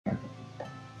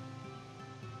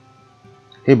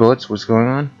Hey Bullets, what's going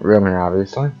on? Roman,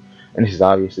 obviously. And this is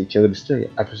obviously Berseria,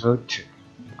 episode 2.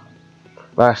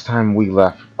 Last time we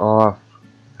left off,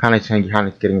 kind of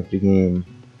getting into the game.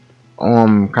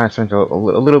 Kind of spent a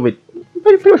little bit,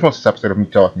 pretty much most of this episode of me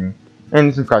talking,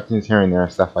 and some cartoons here and there,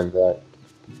 stuff like that.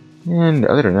 And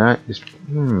other than that, just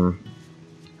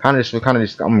kind of just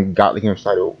got the game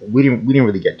started. We didn't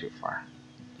really get too far.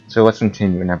 So let's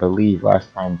continue. And I believe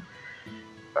last time,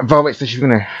 Velvet said she's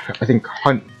gonna, I think,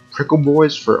 hunt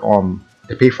Prickleboars for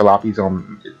to pay for Loppy's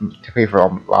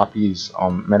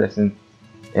medicine,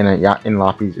 and yeah, and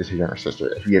Loppy's is her younger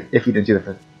sister. If you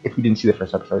didn't see the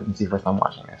first episode, it's the first time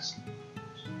watching this.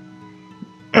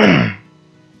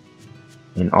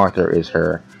 And Arthur is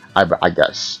her, I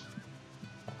guess.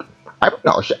 I don't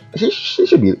know. She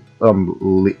should be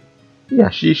yeah,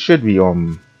 she should be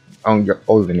older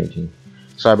than 18.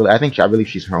 So I believe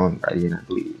she's her own guardian.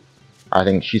 I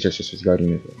think she's her sister's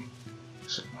guardian as well.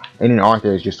 And then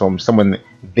Arthur is just someone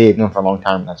they've known for a long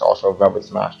time that's also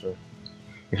Velvet's master.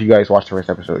 If you guys watched the first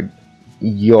episode,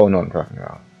 you'll know what I'm talking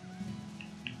about.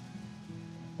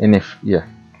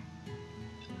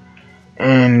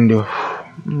 And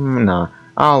nah,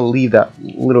 I'll leave that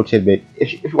little tidbit.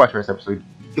 If you watch the first episode,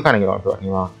 you kind of get what I'm talking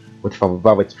about. With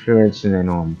Velvet's parents and then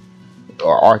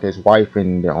Arthur's wife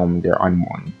and their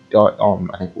unborn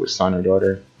I think it was son or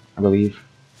daughter, I believe.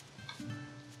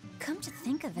 Come to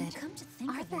think of it,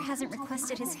 Arthur hasn't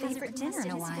requested his favorite dinner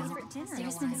in a while.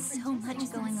 There's been so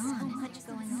much going on.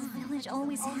 The village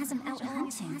always has him out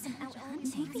hunting.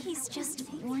 Maybe he's just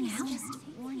worn out.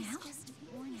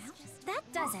 That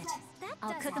does it.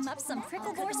 I'll cook him up some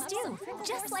Prickleboar stew,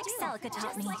 just like Celica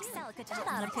taught me. That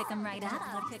ought to pick him right up.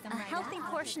 A healthy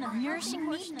portion of nourishing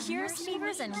meat cures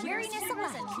fevers and weariness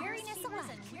alike.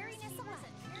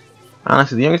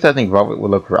 Honestly, the youngest I think Velvet would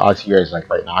look for us here is like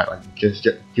right now, like just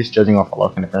judging off a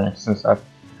look and appearance and stuff.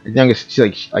 The youngest,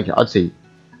 she's like I'd say,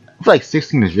 I feel like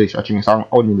 16 is really stretching me, so I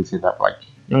wouldn't really say that. But like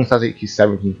youngest, I'd say she's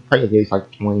 17, probably at least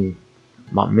like 20,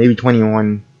 maybe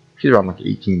 21. She's around like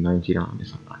 18, 19 on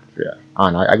this. Yeah, I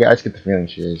don't know. I just get the feeling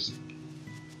she is.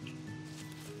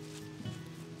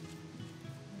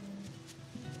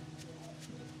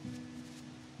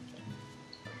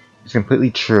 It's completely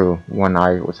true. When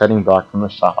I was heading back from the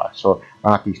shop, I saw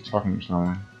Loppy's talking to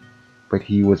someone, but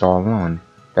he was all alone.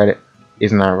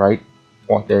 Isn't that right?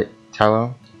 Won't they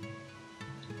tell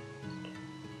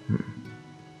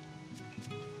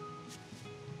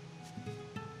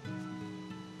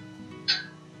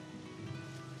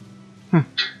her?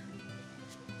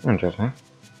 Interesting.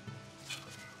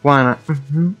 Why not?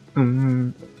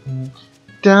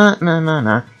 Da na na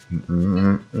na.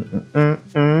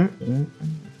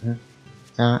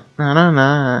 Da na na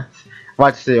na. I'd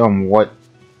like to say what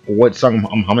song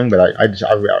I'm humming, but I just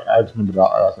remember that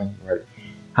I was thinking, right?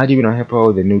 How do you know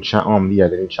Hippo? The new challenge,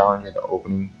 the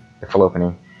opening, the full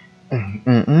opening. I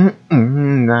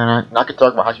could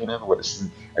talk about how you know Hippo, but it's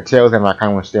a tales and I kind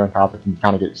of want to stay on topic and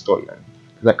kind of get the story done.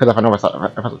 Because if I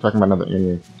start talking about another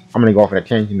anime, I'm gonna go off on a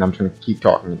tangent and I'm just gonna keep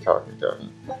talking and talking.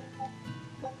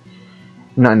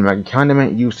 Nothing like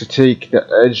condiment used to take the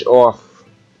edge off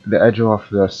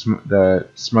the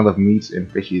smell of meats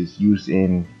and fishes used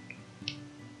in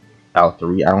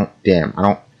L3.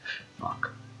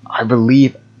 I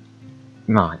believe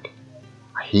not.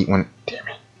 I hate when. Damn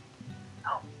it.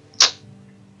 No.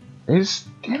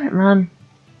 Damn it, man.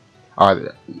 Oh,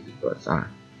 it's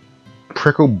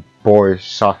Prickleboar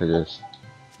sausages.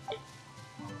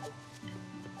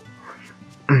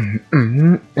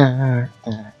 I'm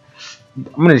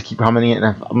gonna just keep humming it, and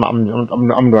I'm going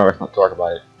to not talk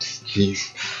about it.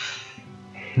 Jeez.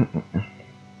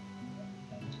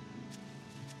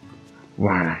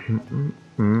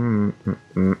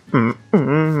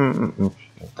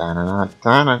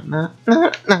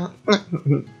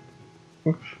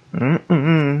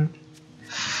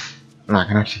 Not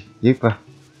gonna keep.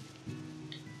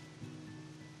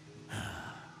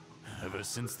 Ever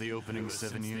since the opening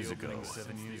 7 years ago,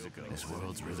 this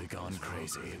world's really gone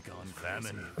crazy.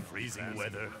 Famine, freezing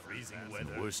weather, and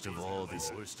worst of all,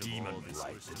 this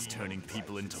Daemonblight that's turning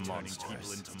people into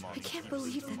monsters. I can't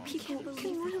believe that people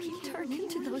can really turn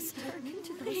into those things.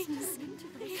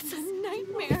 It's a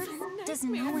nightmare. Does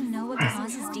no one know what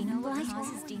causes Daemonblight?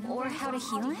 Or how to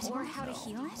heal it?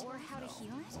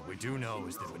 What we do know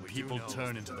is that when people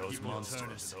turn into those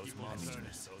monsters,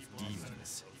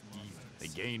 demons, They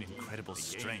gain incredible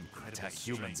strength and attack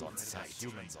humans on sight.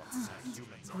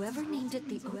 Whoever named it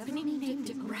the opening named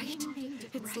it right.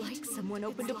 It's like someone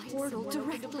opened a portal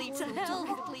directly to hell.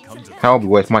 Hell will be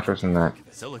way much worse than that.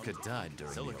 Celica died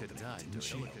during the opening, didn't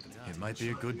she? It might be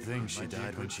a good thing she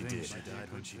died when she did.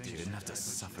 She didn't have to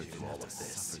suffer through all of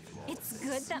this. It's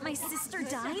good that my sister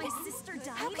died?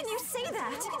 How can you say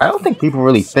that? I don't think people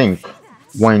really think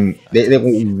when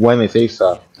they say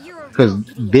stuff, because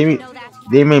they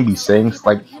may be saying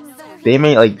like they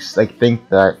may like think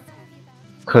that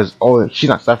because oh she's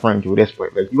not suffering through this,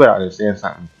 but like you gotta understand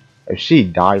something. If she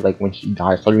died, like when she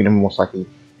died, so you know most likely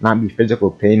not be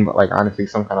physical pain, but like honestly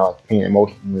some kind of like pain,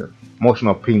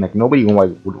 emotional pain. Like nobody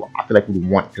would I feel like would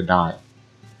want to die.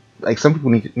 Like some people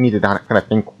need to kind of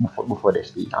think before they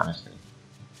speak, honestly.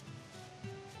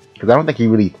 Because I don't think he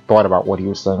really thought about what he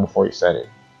was saying before he said it.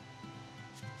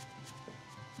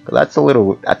 Because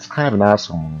that's kind of an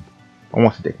asshole move. I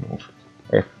want to take move.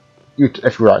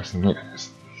 If you're asking me this.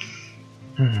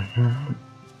 Can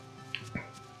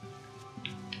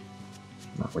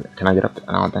I get up there?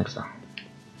 I don't think so.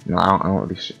 No, I don't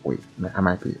really wait, I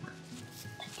might be able to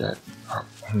get up.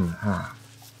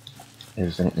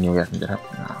 Is there any way I can get up?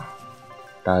 No.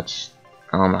 That's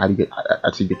how do you get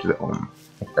actually get to the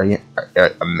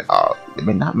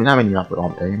not many up, but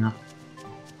area enough.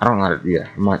 I don't know how to do that.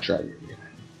 I might try it.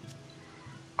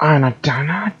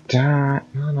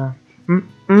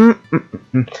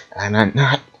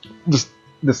 Just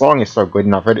the song is so good,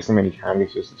 and I've heard it so many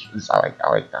times. It's just I like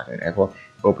that. And ever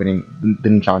opening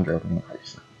the Chandra opening.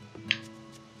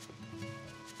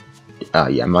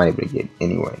 Yeah, I'm not able to get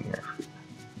anywhere near.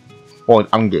 Well,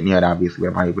 I'm getting near it obviously, but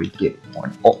I'm not able to get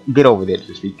one. Oh, get over there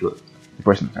to speak to it. The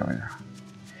person's over there.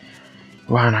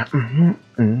 Why not? Hey,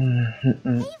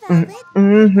 Velvet. Is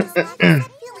Lockie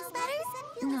feeling better?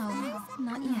 No,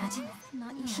 not yet.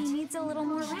 He needs a little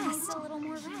more rest.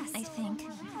 I think.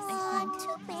 Aw,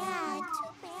 too bad.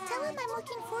 Tell him I'm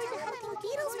looking forward to hunting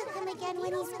beetles with him again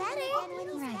when he's better.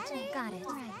 Right, got it.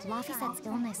 Laufey's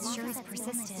illness sure is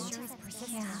persistent.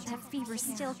 Yeah, that fever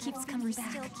still keeps coming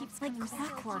back, like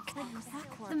clockwork.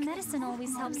 The medicine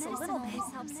always helps a little bit.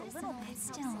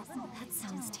 Still, that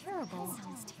sounds terrible.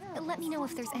 Let me know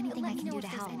if there's anything I can do to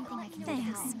help.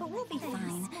 Thanks, but we'll be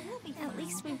fine. At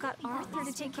least we've got Arthur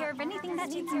to take care of anything that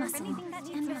needs muscle.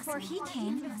 And before he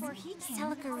came,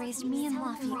 Celica raised me and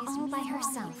Laufey all by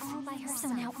herself. So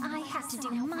now I have to do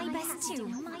my best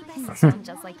too. Sound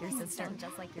just like your sister.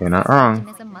 You're not wrong.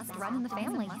 Optimism must run in the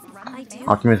family. I do.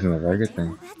 Optimism is a very good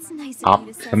thing. That's nice of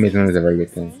you to say. Optimism is a very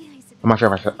good thing. I'm not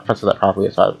sure if I said that properly,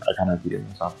 so I kind of repeated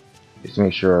myself just to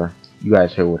make sure you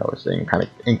guys heard what I was saying,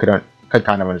 and could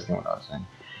kind of understand what I was saying.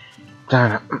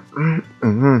 I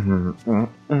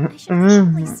should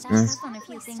probably stock up on a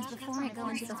few things before I go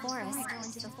into the forest. I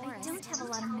don't have a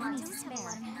lot of money to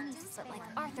spare, but like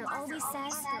Arthur always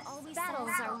says,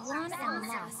 battles are won and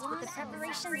lost with the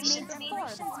preparations made before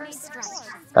the first strike.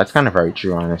 That's kind of very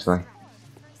true, honestly.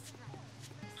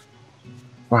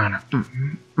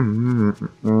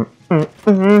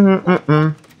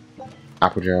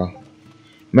 Apple gel.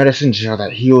 Medicine gel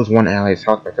that heals one ally's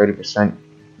health by 30%.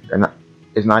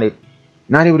 Is not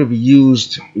able to be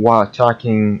used while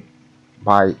attacking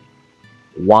by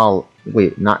not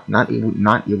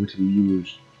able to be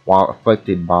used while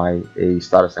afflicted by a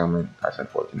status ailment. That's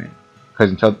unfortunate.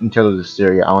 Because until the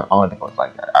Berseria, I don't think it was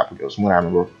like that. Apple gel. From what I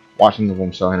remember watching the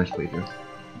room so in this playthrough.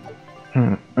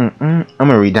 I'm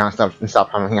gonna read down stuff and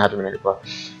stop commenting after a minute, but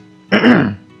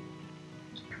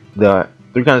the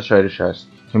 3 kinds of treasure chests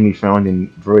can be found in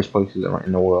various places around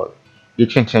in the world.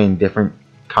 Each contain different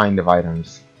kind of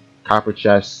items: copper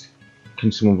chests,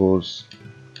 consumables.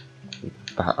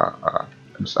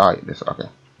 I'm sorry, this okay.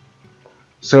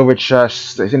 Silver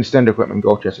chests, instant equipment,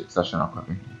 gold chests, exceptional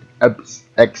equipment.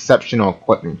 Exceptional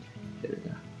equipment. There we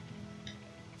go.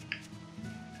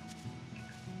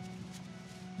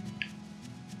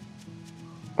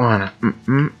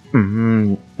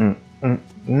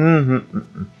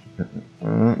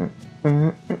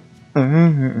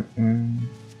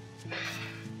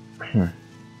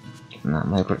 Not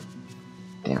my but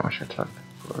damn, I should tuck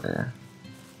over there.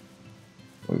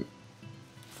 Wait.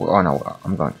 Well, oh no,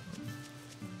 I'm going.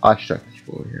 I should tuck this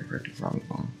over here for the wrong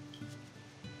phone.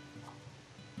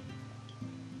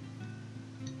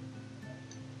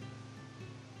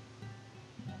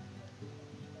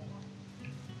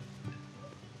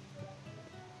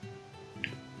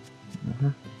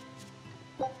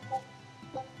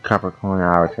 Capricorn, I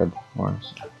already said before.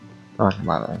 So talking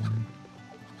about that.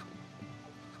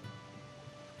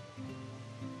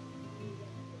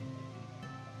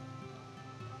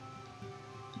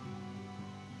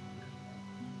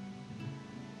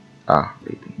 Ah,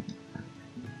 baby.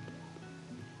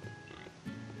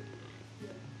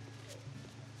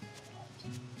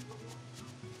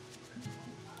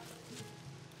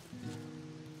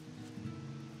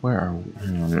 Where are we?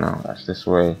 No, that's this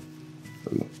way.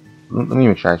 Let me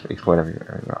even try to explore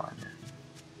everywhere.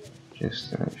 Just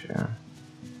to make sure.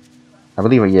 I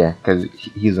believe it, yeah, because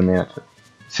he's the man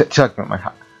talking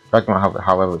about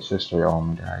how his sister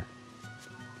died.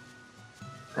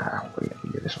 Let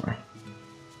me get this way.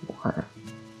 What?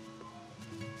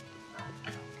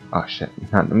 Oh shit!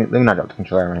 Let me not drop the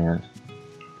controller out of my hands.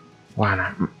 Why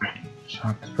not?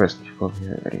 Shut this person over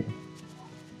here already.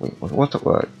 Wait, what's up?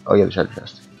 Oh yeah, the treasure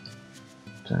chest.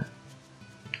 What's that?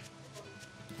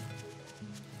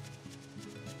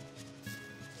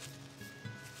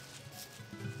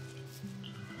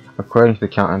 According to the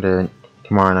calendar,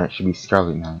 tomorrow night should be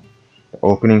Scarlet Night. The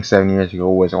opening 7 years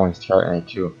ago was only Scarlet Night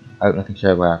too. I hope nothing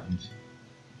terrible happens.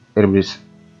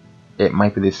 It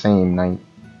might be the same night.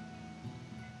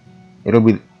 It'll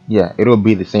be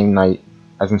the same night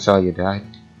as when Celia died.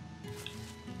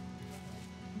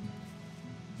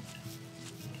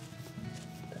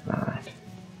 Alright.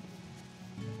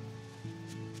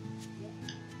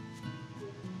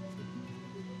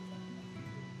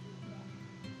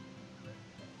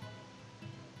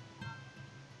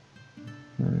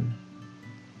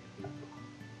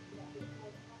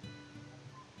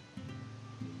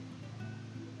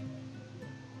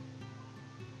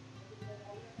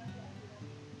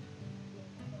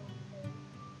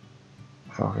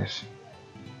 Focus.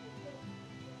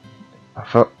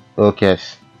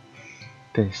 Focus.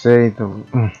 They say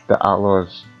the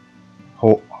outlaws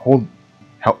hold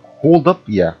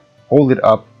it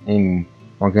up in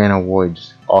Morgana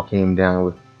Woods. All came down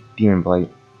with Daemonblight.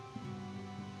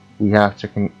 We have to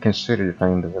consider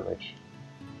defending the village.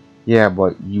 Yeah,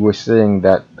 but you were saying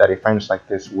that a defense like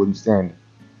this wouldn't stand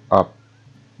up.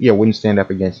 Yeah, wouldn't stand up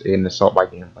against an assault by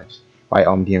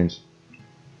demons.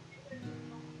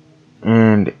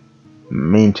 And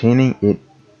maintaining it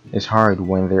is hard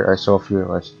when there are so few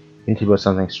of us. We need to build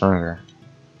something stronger.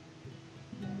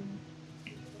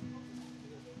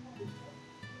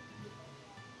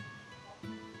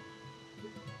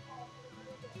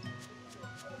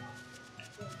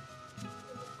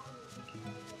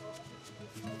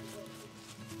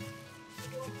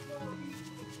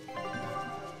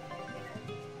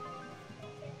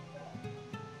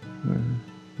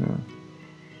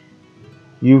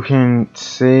 You can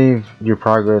save your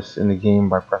progress in the game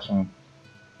by pressing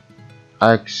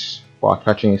X while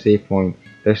touching a save point.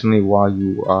 Additionally, while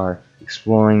you are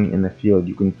exploring in the field,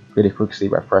 you can get a quick save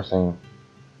by pressing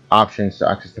options to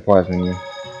access the pause menu.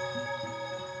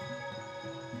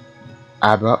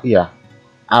 Abel,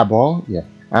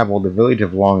 the village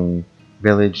of Longing,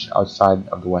 village outside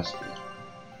of the West Gate.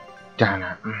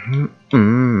 Dana,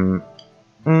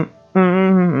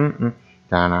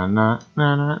 Dana, na,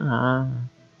 na, na, na.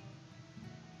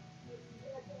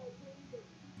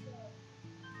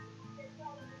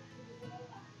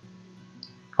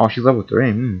 Oh, she's level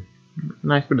 3.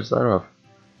 Nice way to start off.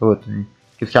 Level 3.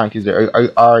 His characters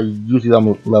are usually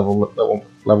level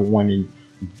 1, and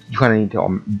you kind of need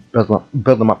to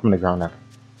build them up from the ground up.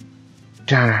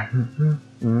 Wait,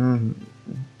 am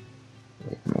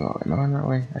I going that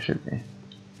way? I should be.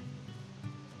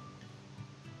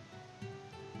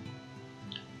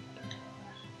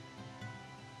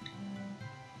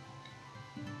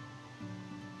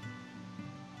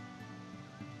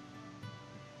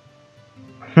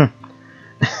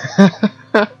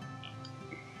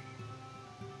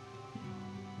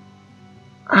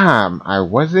 I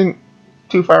wasn't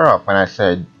too far off when I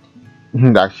said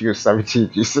that she was 17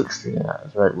 to 16. Yeah,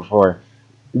 that's right before.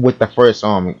 With the first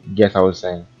guess I was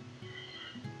saying.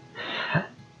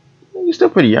 You're still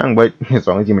pretty young, but as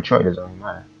long as you mature, it doesn't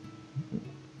matter.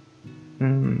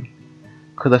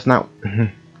 Cause that's not.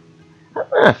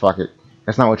 Fuck it.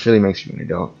 That's not what really makes you an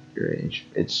adult. Your age.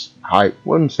 It's height.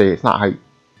 Wouldn't say it's not height.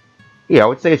 Yeah, I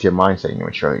would say it's your mindset and your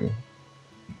maturity.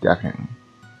 Definitely.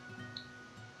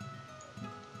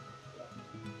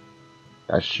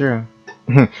 That's true.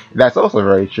 That's also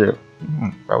very true.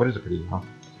 But what is it pretty young?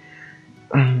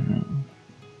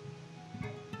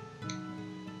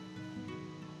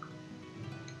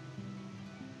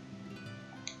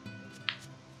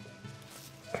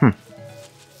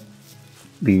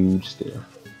 Dude, still.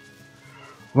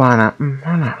 Why not?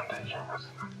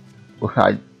 Well,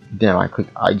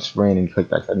 I just ran and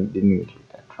clicked that. I didn't even click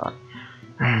that. Fuck.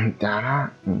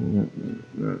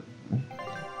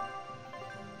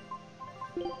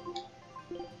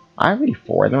 I have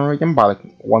 84. I don't know. I'm by like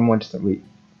one more just wait.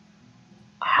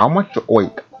 How much? Wait.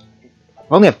 I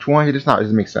only have 200 just now. It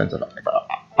doesn't make sense.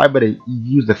 I I better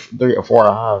use the 3 or 4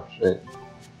 I have. Shit.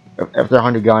 If they're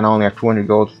 100 gold, I only have 200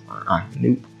 gold.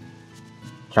 Nope.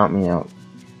 Count me out.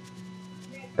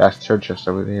 That's church just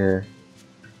over there.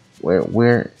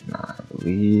 Where? Nah, I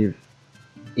believe.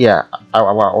 Yeah, I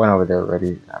went over there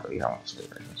already. I believe I want to stay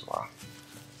ready as well.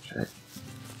 Shit.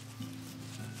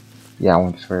 Yeah, I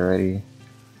want to stay ready.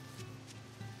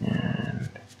 And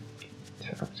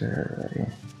check up there already.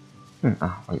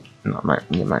 Oh wait, no, it might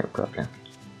be broken.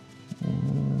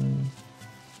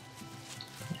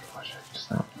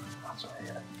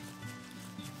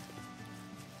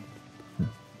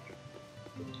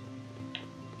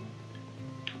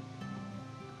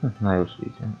 Nice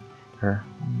weekend. Her.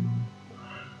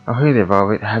 Oh, hey there,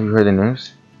 Velvet. Have you heard the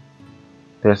news?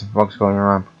 There's some folks going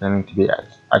around pretending to be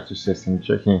exorcists and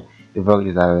tricking the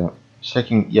villagers out of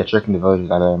tricking the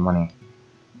villagers out of their money.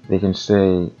 They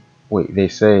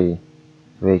say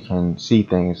they can see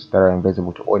things that are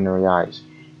invisible to ordinary eyes.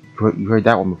 You heard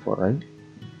that one before, right?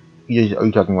 Are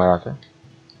you talking about Arthur?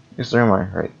 Yes, sir, am I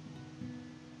right?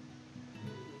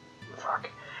 Fuck.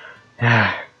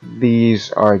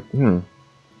 These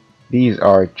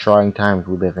are trying times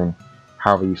we live in.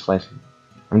 However you slice it.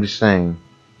 I'm just saying,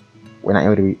 we're not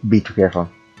able to be too careful.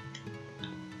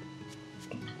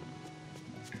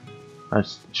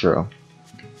 That's true.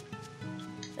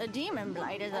 The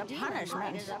Daemonblight is a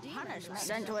punishment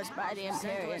sent to us by the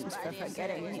Empyreans for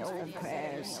forgetting the old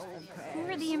prayers. Who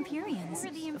are the Empyreans?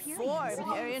 The 4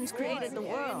 Empyreans created the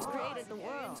world.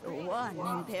 The 1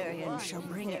 Empyrean shall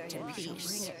bring it to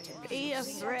peace. Be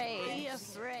afraid.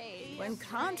 When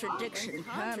contradiction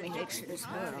permeates this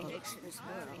world,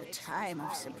 the time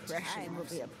of suppression will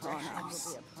be upon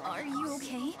us. Are you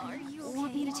okay?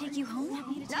 Want me to take you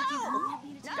home? No!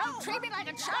 Don't treat me like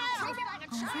a child!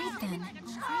 Alright then.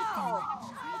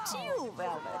 It's you,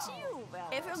 Velvet.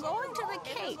 If you're going to the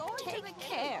Cape, take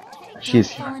care. She's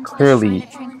clearly.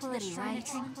 Tranquility, right?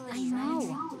 I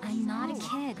know. I'm not a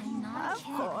kid. Of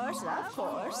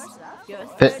course.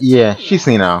 Yeah, she's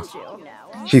seen now.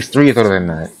 She's 3 years older than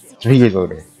that. 3 years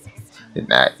older than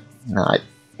that. Not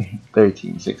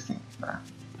 13, 16.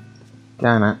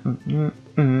 Ghana.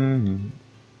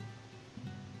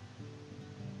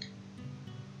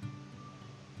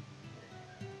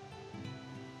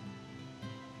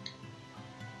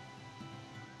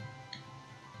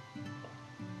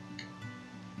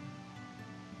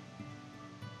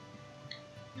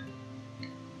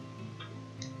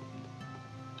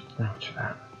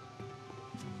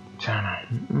 China.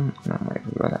 No, I might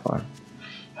go that one.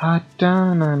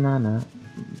 Ha-da-na-na-na.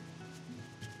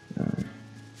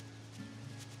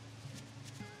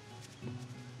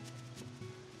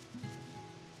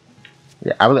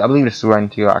 Yeah, I believe it's right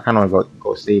into. I kind of want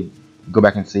to go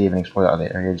back and save and explore the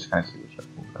other area. Just kind of see what's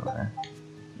over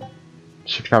there.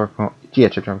 Chip Capricorn, yeah,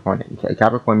 Chip Capricorn. Okay,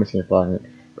 Capricorn missing a fragment,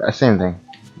 but same thing.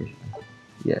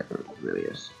 Yeah, it really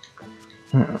is.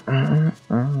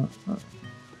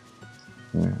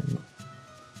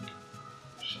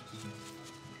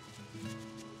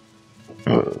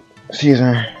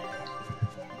 Caesar.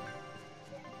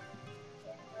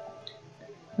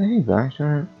 Hey, back,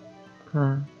 sure.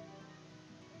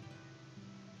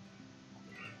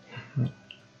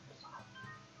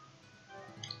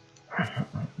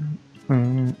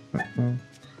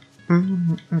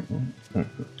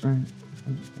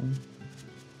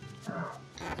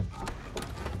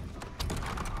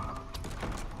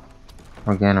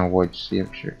 Organa Wood, see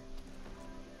if sure.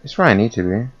 It's where I need to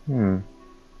be.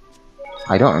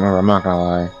 I don't remember, I'm not gonna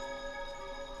lie.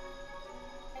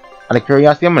 Out of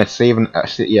curiosity, I'm gonna save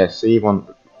save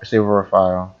over a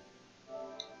file.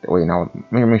 Wait, no,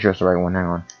 make sure it's the right one, hang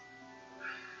on.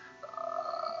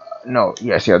 No,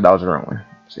 yes, yeah, that was the right one.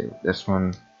 Save this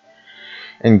one.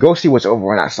 And go see what's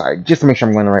over on that side, just to make sure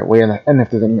I'm going the right way, and if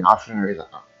there's any option areas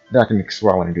that I can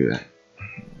explore, I want to do that.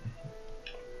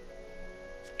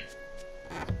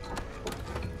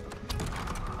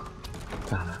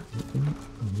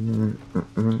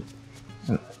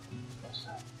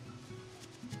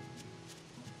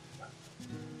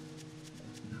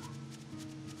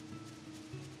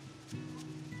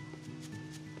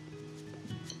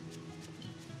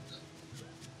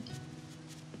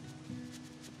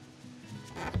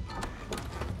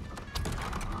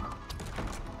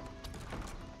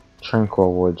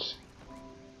 Tranquil Woods.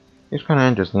 It's kind of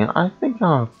interesting. I think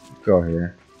I'll go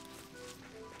here.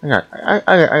 I got it.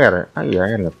 Yeah, I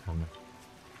got it.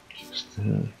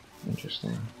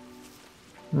 Interesting.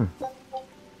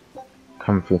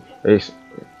 Comfy. Yeah,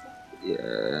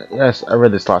 yes, I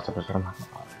read this last episode. I'm not gonna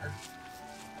bother.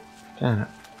 Damn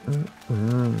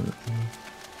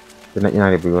it. You're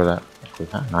not able to go that quick,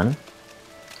 huh? 90?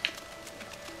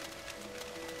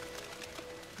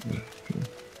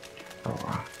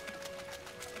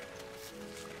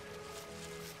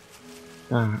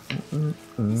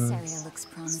 This area looks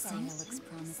promising.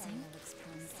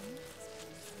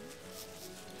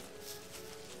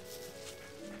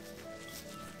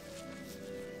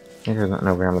 There's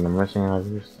no random I'm missing out of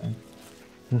this thing.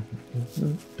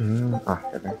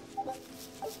 Okay.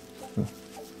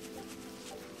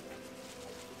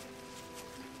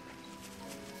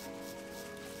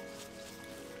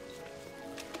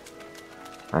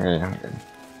 Okay, I'm good.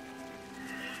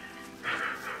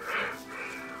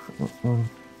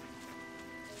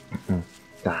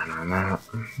 Da-na-na.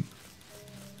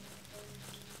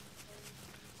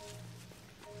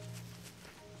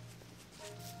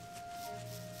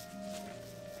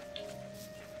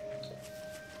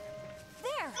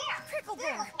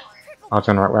 I'll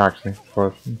turn the right way actually.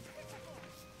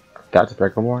 That's a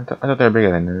Prickleboar? I thought they were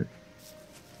bigger than that.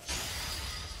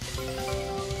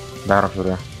 Battlefield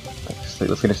there.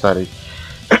 Let's get started.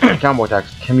 Combo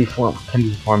attacks can be formed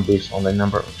based on the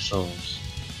number of souls.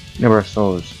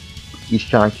 Each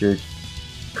character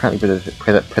currently possesses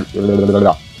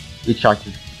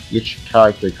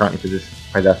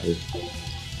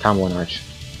combo notch.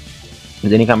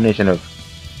 With any combination of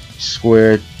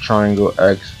square, triangle,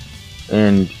 X,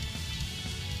 and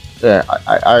yeah,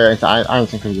 I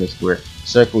think of it as square.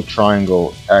 Circle,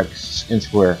 triangle, X, and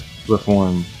square will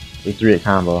form a 3-hit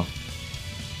combo.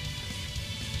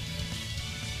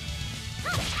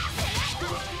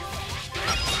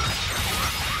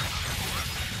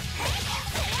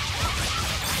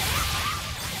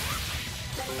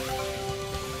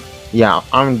 Yeah,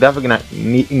 I'm definitely gonna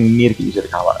need to get used to the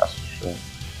combo, that's for sure.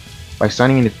 By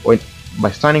stunning,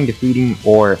 defeating,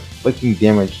 or inflicting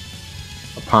damage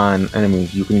upon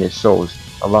enemies, you can get souls,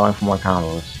 allowing for more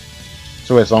combos.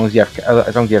 So as long as you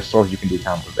have souls, you can do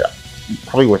combos. Yeah.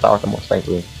 Probably without them, most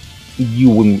likely, you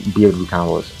wouldn't be able to do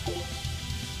combos.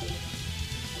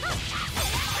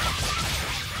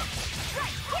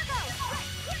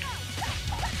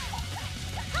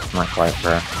 Not quite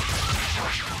fair.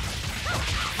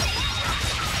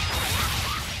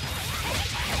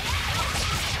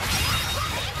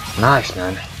 Nice,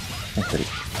 man.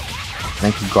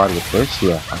 Thank you, God, with this.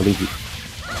 Yeah, I believe you.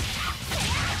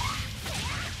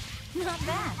 Not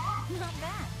bad.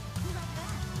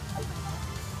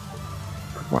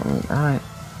 Alright.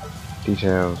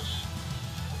 Details.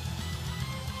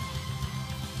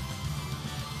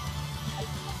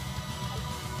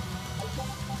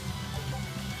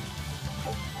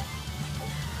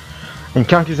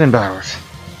 Encounters and battles.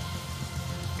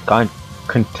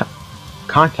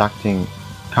 Contacting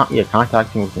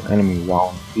with an enemy while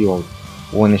in the field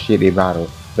will initiate a battle.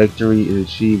 Victory is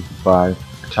achieved by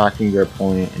attacking your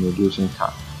opponent and reducing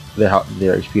their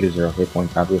HP to 0 hit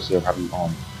points. Obviously, or probably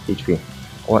HP.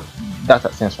 What that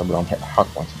stands for, but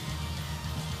health points.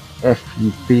 If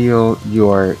you feel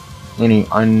you're in an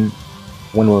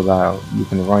unwinnable battle, you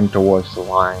can run towards the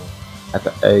line at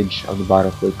the edge of the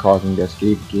battlefield, causing the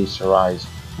escape gates to rise.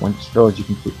 Once filled, you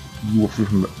will flee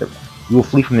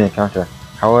from the encounter.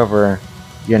 However,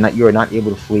 you are not able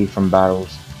to flee from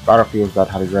battlefields that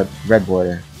have a red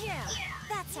border. Yeah,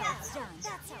 that's how it's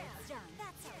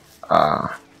done.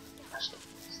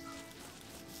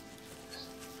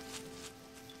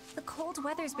 The cold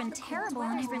weather's been terrible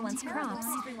on everyone's crops,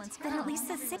 but at least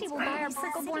the city will buy our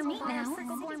Prickleboar meat now.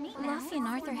 Luffy and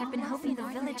Arthur have been hoping the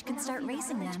village can start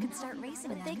raising them,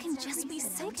 but they can just be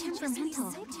so temperamental.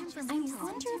 I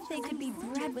wonder if they could be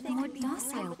bred with more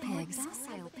docile pigs.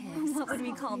 What would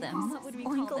we call them?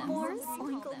 Oinkleborns?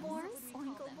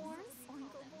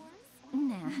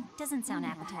 Nah, doesn't sound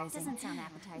appetizing.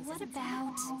 What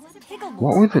about Pickleboar?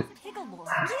 What was it? Yeah,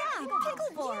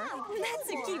 Prickleboar. That's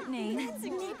a cute name.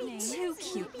 Maybe too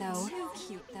cute, though.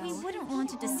 We wouldn't want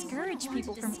to discourage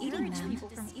people from eating them.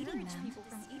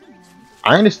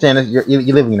 I understand that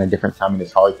you're living in a different time and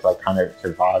it's hard to like kind of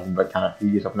survive but kind of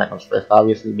feed yourself and that kind of stress,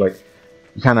 obviously. But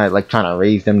you kind of like trying to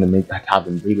raise them to have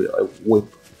them breed with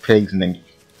pigs and then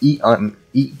eat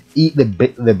the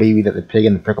baby that the pig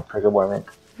and the Prickleboar make.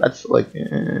 That's like,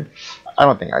 I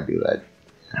don't think I'd do that.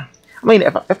 I mean,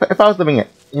 if I was living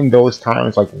in those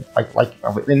times,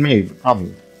 then maybe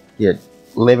probably, yeah,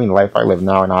 living the life I live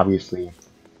now, and obviously,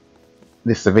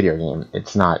 this is a video game.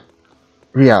 It's not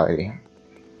reality.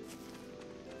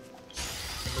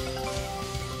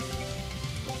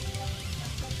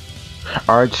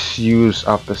 Arts use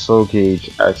up the soul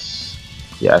gauge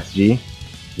SG.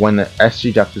 When the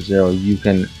SG drops to 0, you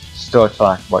can still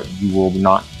attack, but you will be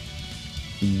knocked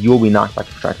back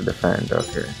if you try to defend.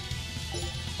 Okay.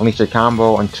 Unleash your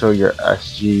combo until your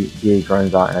SG gauge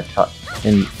runs out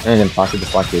and then pocket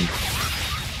deflected.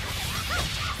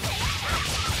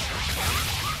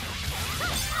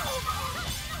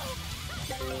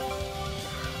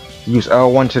 Use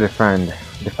L1 to defend.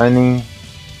 Defending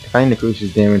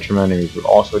decreases damage from enemies, but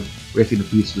also basically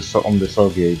defeats the soul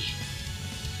gauge.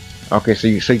 Okay, so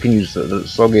you can use the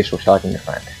soul gauge for attack and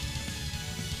defend.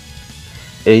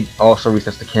 It also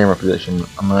resets the camera position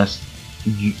unless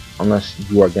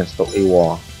you are against a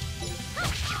wall.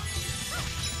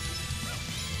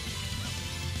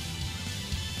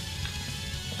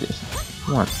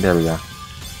 Come on, there we go.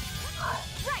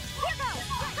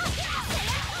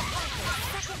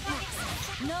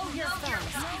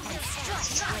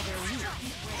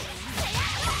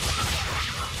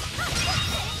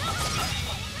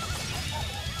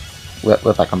 Let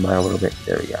that come by a little bit.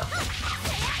 There we go.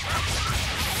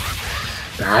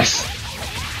 Nice.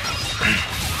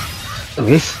 At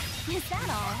least.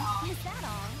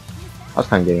 I was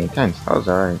kind of getting intense. That was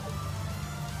alright.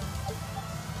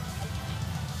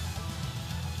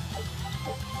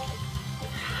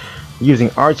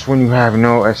 Using arts when you have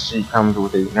no SC comes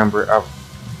with a number of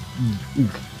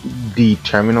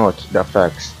terminal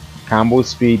effects. Combo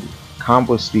speed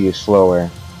is slower.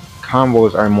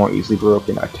 Combos are more easily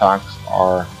broken. Attacks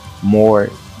are more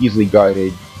easily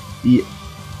guided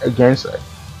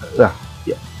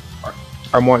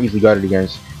are more easily guided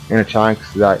against, and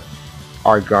attacks that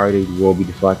are guided will be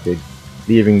deflected,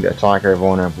 leaving the attacker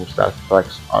vulnerable. Status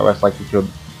effects are less likely to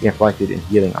be inflicted in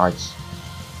healing arts.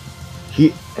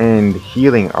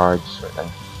 Healing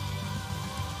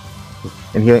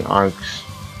arts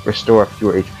restore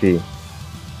fewer HP.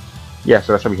 Yeah,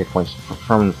 so that's how we hit points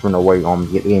from the way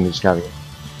the game is carrying.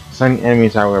 Some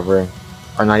enemies, however,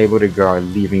 are not able to guard,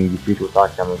 leaving you free to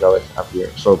attack them regardless of your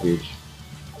soul gauge.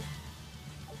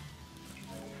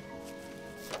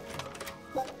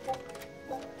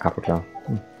 Apple Cow.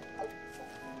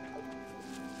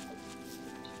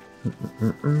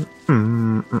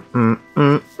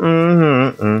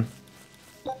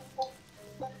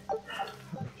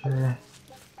 Okay.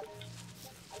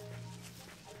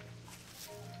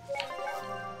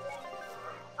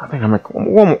 I think I'm like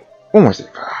one more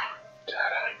step.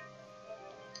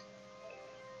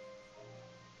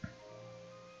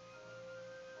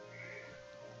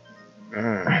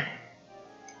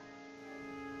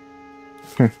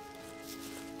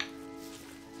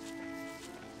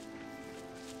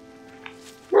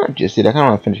 Just see, I kind of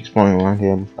want to finish exploring around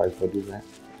here before I go do that.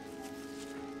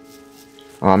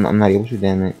 Oh, I'm not able to,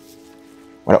 damn it.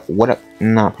 What up?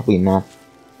 Nah, probably not.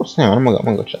 What's that? I'm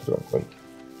gonna go check it real quick.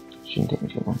 Shouldn't take me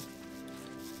too long.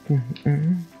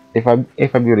 If I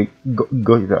be able to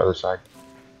go to the other side.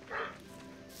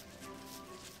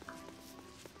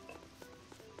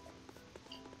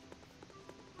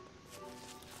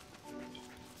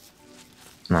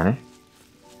 Nice.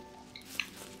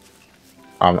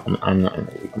 I'm not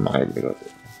able to go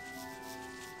there.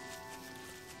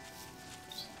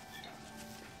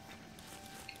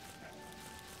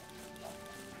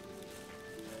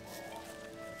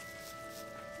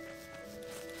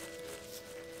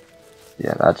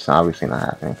 Yeah, that's obviously not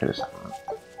happening for this.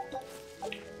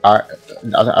 I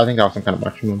think that was some kind of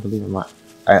mushroom, believe it or not.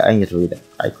 I didn't get to read it.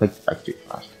 I clicked back too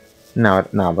fast. No,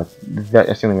 but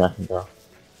that's the only way I can go.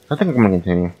 I think I'm gonna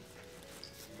continue.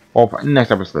 Well, next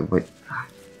episode, but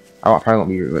I probably won't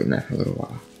be recording that for a little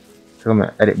while. So I'm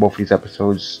gonna edit both of these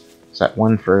episodes. Set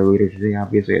 1 for later today,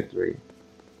 obviously at 3.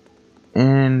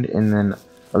 And then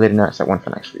a later night, set 1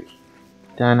 for next week.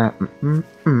 Then,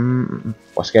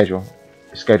 or schedule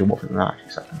both of them, not actually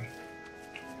set them.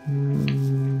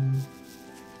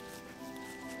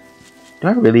 Do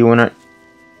I really wanna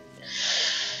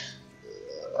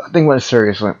think about it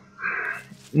seriously?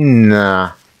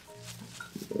 Nah.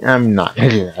 I'm not gonna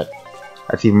do that.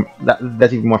 That's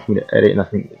even more for me to edit, and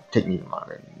that's gonna take me even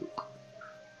longer.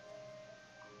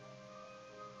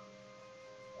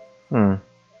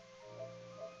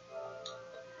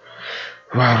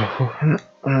 Wow.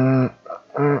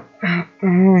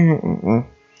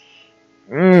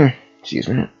 Excuse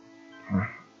me.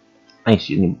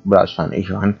 Excuse me, but I was trying to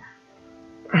eat on.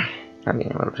 I'm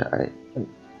getting a little tired.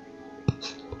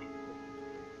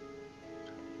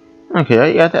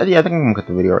 Okay, yeah, I think I'm gonna cut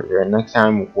the video right here. Next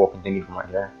time we'll continue from right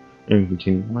here and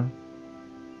continue on.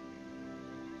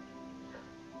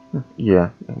 Yeah,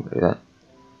 I can do that.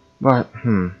 But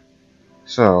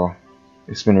so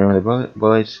it's been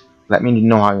RyomaTheBullet. Let me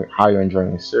know how you're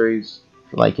enjoying this series.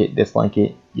 If you like it, dislike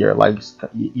it, your likes,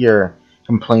 your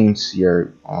complaints,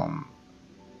 your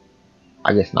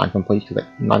I guess non-complaints because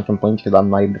I'm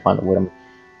not able to find the word I'm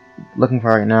looking for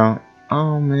right now.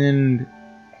 And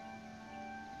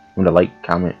I'm gonna like,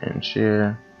 comment, and share.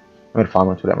 I'm gonna follow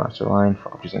me on Twitter at Masterline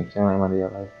for up to something in my real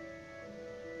life.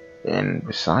 And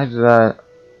besides that,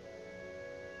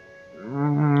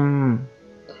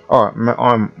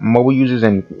 mobile users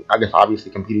and I guess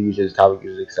obviously computer users, tablet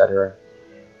users, etc.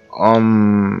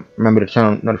 Remember to turn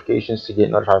on notifications to get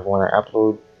notified when I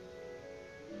upload.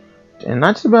 And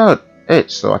that's about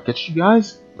it. So I'll catch you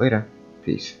guys later.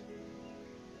 Peace.